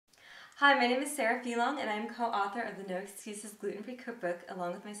Hi, my name is Sarah Felong and I'm co-author of the No Excuses Gluten-Free Cookbook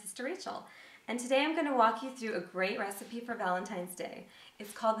along with my sister Rachel. And today I'm going to walk you through a great recipe for Valentine's Day.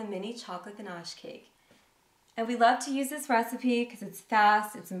 It's called the Mini Chocolate Ganache Cake. And we love to use this recipe because it's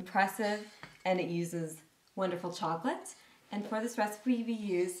fast, it's impressive, and it uses wonderful chocolate. And for this recipe we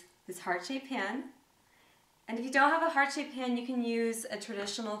use this heart-shaped pan. And if you don't have a heart-shaped pan, you can use a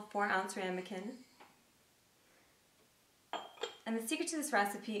traditional 4-ounce ramekin. And the secret to this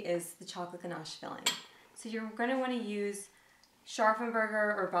recipe is the chocolate ganache filling. So you're going to want to use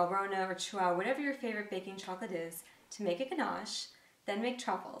Scharfenberger or Valrhona or Chua, whatever your favorite baking chocolate is, to make a ganache, then make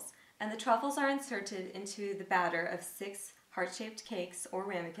truffles. And the truffles are inserted into the batter of 6 heart-shaped cakes or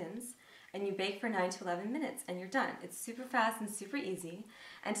ramekins, and you bake for 9 to 11 minutes and you're done. It's super fast and super easy.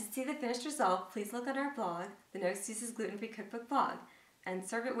 And to see the finished result, please look at our blog, the No Excuses Gluten-Free Cookbook blog, and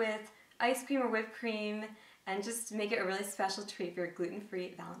serve it with ice cream or whipped cream, and just make it a really special treat for your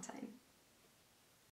gluten-free Valentine.